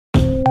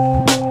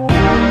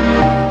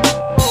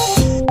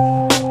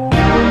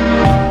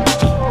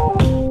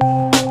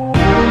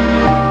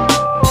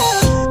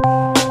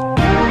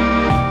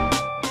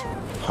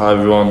Hi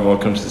everyone,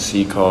 welcome to the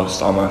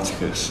Seacast. I'm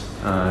Atticus.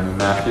 I'm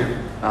Matthew.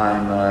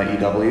 I'm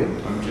EW.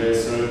 I'm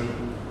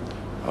Jason.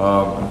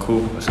 I'm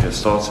cool, let's get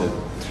started.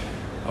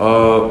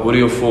 What are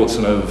your thoughts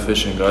on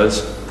overfishing,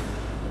 guys?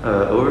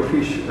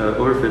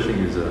 Overfishing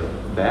is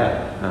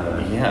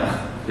bad.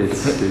 Yeah.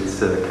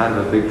 It's kind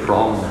of a big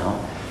problem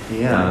now.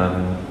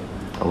 Yeah.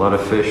 A lot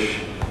of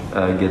fish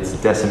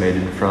gets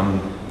decimated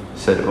from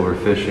said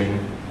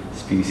overfishing.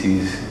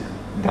 Species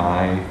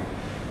die.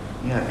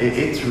 Yeah,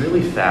 it's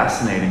really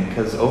fascinating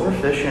because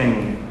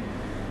overfishing,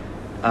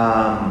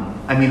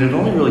 it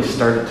only really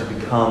started to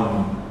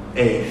become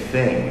a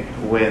thing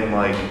when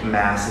like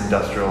mass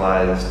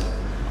industrialized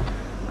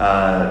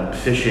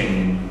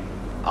fishing,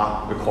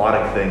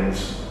 aquatic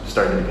things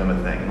started to become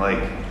a thing.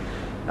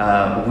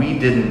 Like we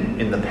didn't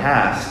in the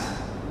past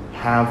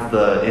have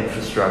the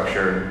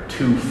infrastructure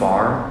to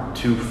farm,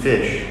 to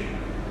fish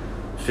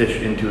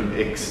into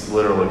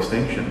literal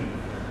extinction.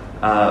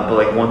 But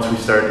like once we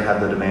started to have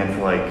the demand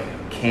for like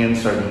canned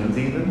sardines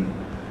even,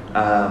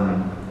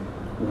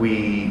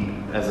 we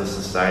as a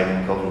society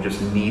and culture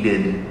just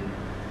needed,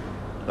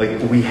 like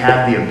we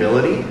had the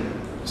ability,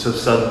 so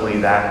suddenly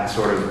that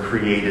sort of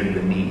created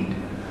the need.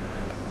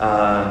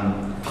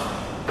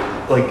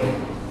 Like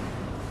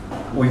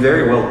we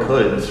very well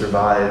could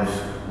survive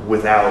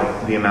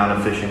without the amount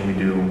of fishing we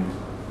do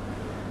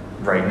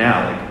right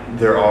now. Like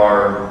there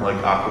are like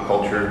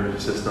aquaculture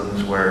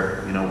systems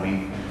where, you know,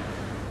 we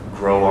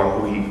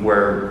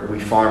where we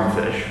farm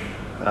fish.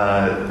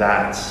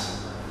 That's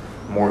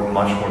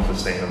much more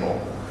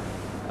sustainable.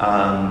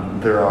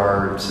 There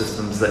are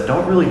systems that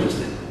don't really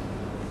just,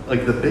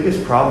 like the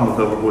biggest problem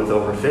with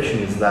overfishing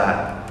is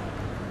that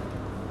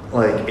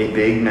like a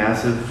big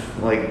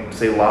massive, like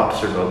say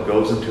lobster boat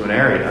goes into an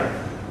area,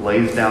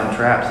 lays down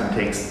traps and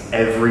takes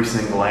every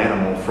single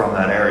animal from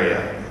that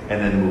area and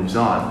then moves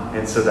on,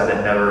 and so that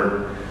it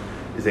never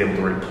is able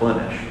to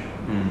replenish.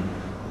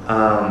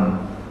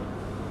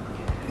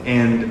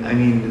 And I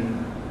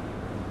mean,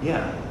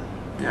 yeah.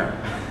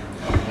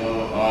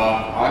 Well,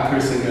 I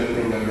personally don't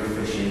think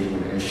overfishing is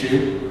an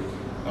issue.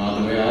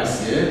 The way I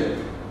see it,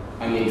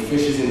 I mean,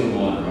 fish is in the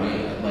water,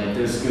 right? Like,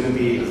 there's going to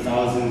be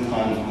 1,000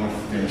 times more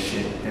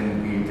fish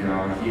than there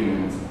are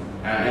humans.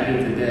 At the end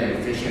of the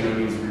day, fish can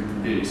always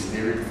reproduce.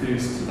 They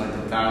reproduce to like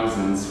the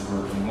thousands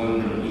for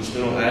each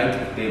little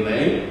egg they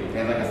lay. They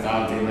have like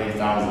 1,000, they lay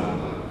 1,000 of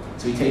them.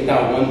 So you take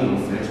that one little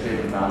fish, they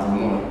have 1,000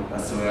 more.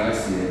 That's the way I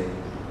see it.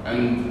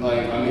 And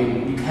like, I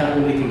mean, you can't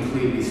really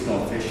completely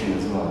stop fishing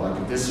as well. Like,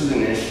 if this was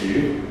an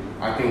issue,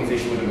 I think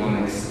fish would have gone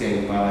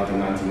extinct by like the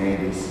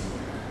 1980s.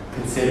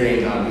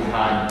 Considering that we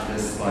had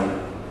this like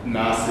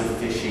massive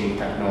fishing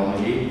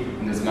technology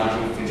and there's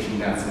massive fishing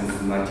nets since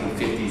the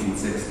 1950s and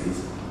 60s.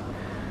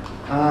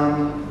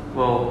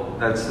 Well,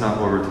 that's not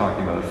what we're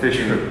talking about.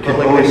 Fishing can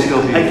like, always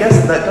still be. I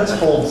guess that does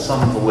hold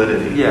some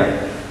validity.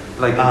 Yeah.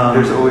 Like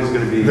there's always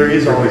going to be. There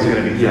is always going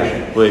to be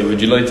fishing. Yeah. Wait,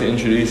 would you like to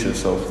introduce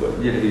yourself though?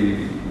 Yeah.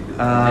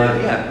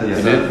 Yeah. You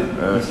did?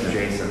 Mr.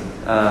 Jason.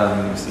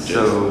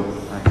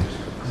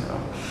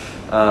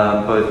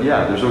 But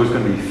yeah, there's always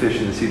going to be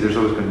fish in the sea. There's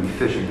always going to be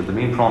fishing. But the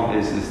main problem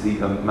is the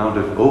amount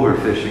of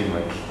overfishing.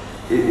 Like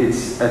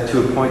it's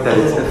to a point that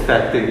it's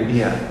affecting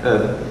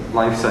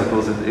life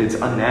cycles, and it's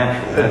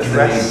unnatural. That's the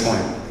main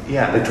point.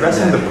 Yeah,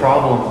 addressing the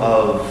problem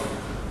of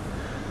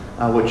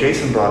what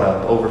Jason brought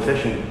up,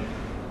 overfishing.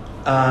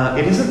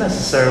 It isn't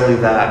necessarily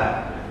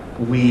that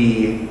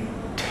we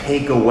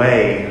take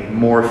away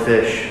more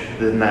fish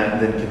than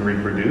can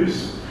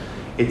reproduce.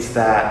 It's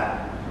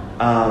that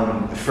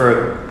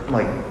for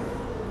like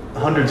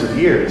hundreds of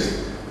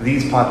years,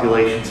 these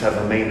populations have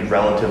remained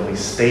relatively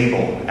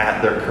stable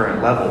at their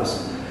current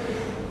levels.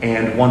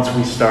 And once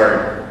we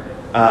start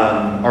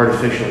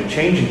artificially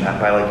changing that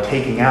by like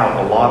taking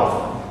out a lot of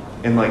them,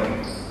 and like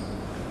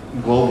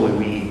globally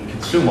we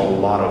consume a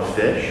lot of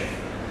fish,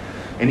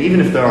 and even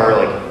if there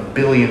are like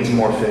billions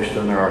more fish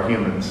than there are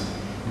humans,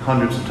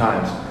 hundreds of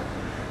times,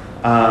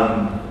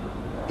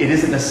 it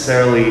isn't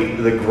necessarily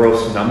the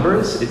gross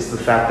numbers, it's the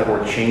fact that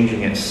we're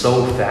changing it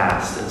so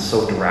fast and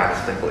so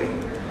drastically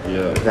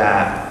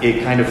that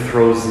it kind of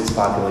throws these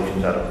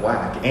populations out of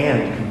whack.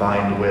 And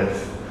combined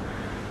with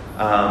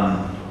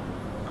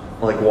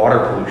like water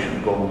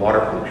pollution, global water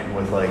pollution,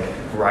 with like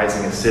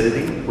rising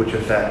acidity, which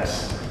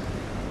affects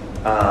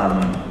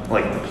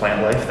like the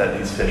plant life that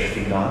these fish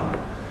feed on.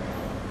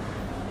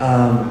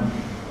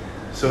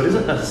 So it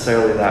isn't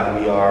necessarily that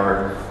we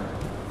are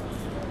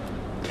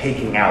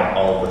taking out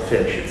all the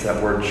fish, it's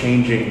that we're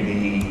changing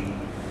the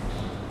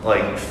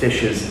like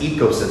fish's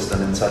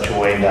ecosystem in such a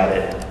way that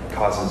it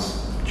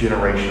causes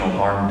generational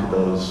harm to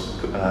those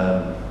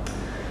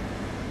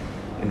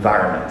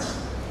environments.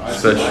 I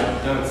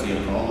don't see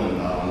a problem in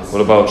that, honestly.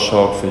 What about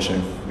shark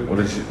fishing? What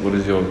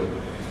is your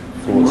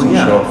thoughts on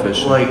shark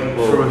fishing? Like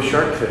for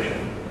shark fishing.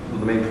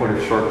 The main point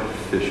of shark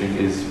fishing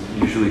is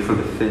usually for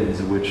the fins,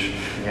 which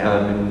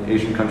in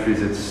Asian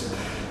countries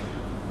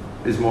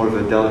is more of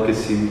a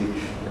delicacy,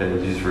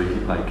 used for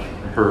like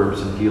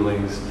herbs and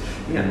healings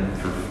and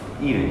for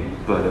eating.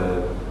 But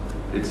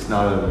it's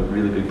not a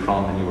really big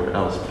problem anywhere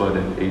else but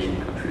in Asian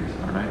countries,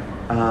 all right?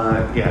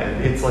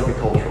 It's like a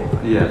cultural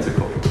thing. Yeah, it's a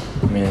culture.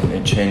 I mean,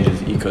 it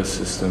changes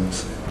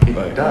ecosystems.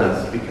 It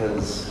does,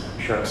 because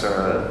sharks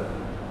are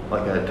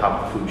like a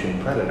top food chain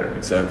predator.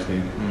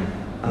 Exactly.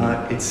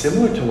 It's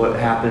similar to what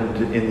happened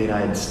in the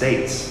United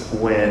States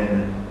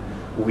when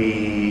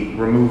we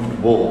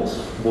removed wolves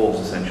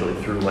essentially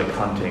through like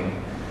hunting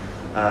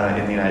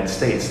in the United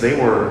States. They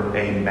were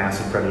a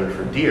massive predator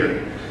for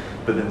deer,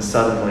 but then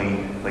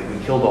suddenly, like, we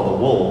killed all the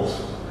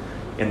wolves,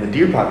 and the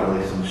deer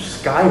population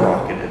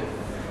skyrocketed.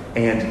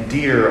 And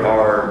deer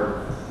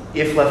are,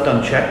 if left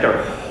unchecked,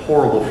 are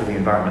horrible for the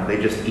environment. They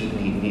just eat and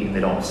eat and eat, and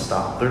they don't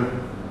stop. They're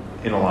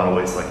in a lot of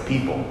ways like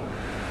people.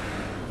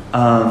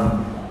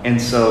 And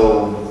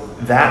so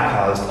that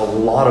caused a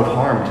lot of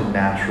harm to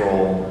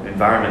natural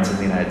environments in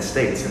the United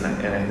States, and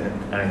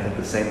I think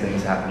the same thing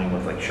is happening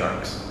with like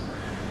sharks.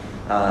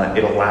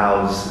 It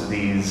allows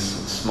these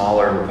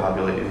smaller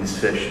these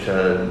fish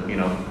to,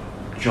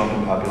 jump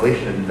in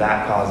population, and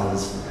that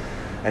causes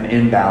an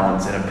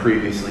imbalance in a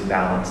previously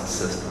balanced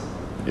system.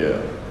 Yeah.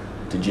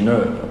 Did you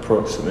know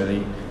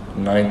approximately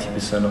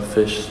 90% of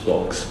fish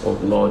stocks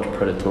of large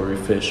predatory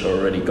fish are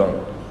already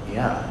gone?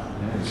 Yeah.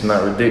 Isn't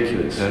that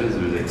ridiculous? That is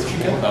ridiculous. Did you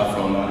get that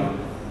from, Manny?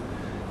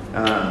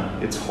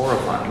 It's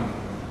horrifying.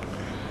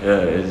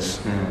 Yeah, it is.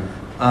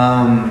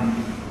 And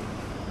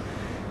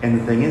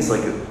the thing is,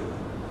 like,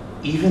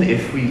 even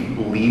if we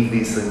leave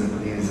these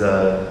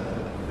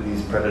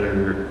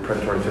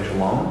predatory fish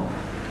alone,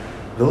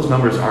 those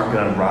numbers aren't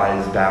going to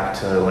rise back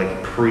to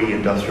like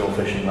pre-industrial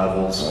fishing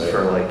levels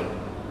for like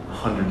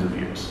hundreds of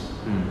years.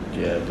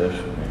 Yeah,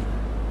 definitely.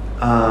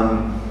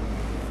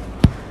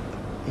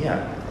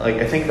 Like,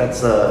 I think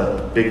that's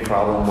a big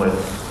problem with.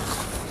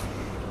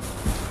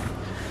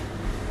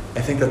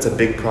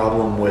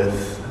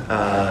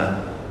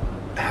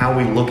 How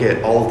we look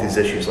at all of these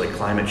issues like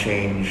climate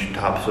change,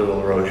 topsoil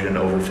erosion,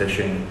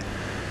 overfishing.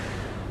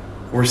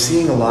 We're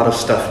seeing a lot of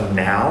stuff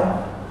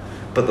now,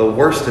 but the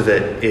worst of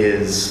it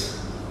is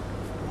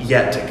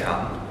yet to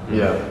come.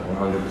 Yeah,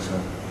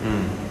 100%.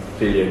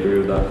 Completely agree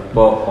with that.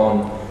 But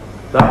on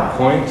that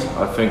point,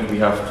 I think we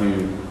have to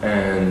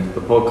end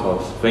the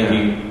podcast. Thank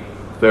you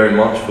very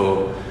much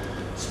for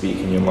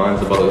speaking your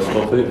minds about this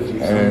topic. Thank you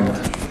so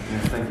much.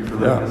 Thank you for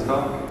letting us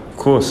talk. Of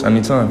course,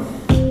 anytime.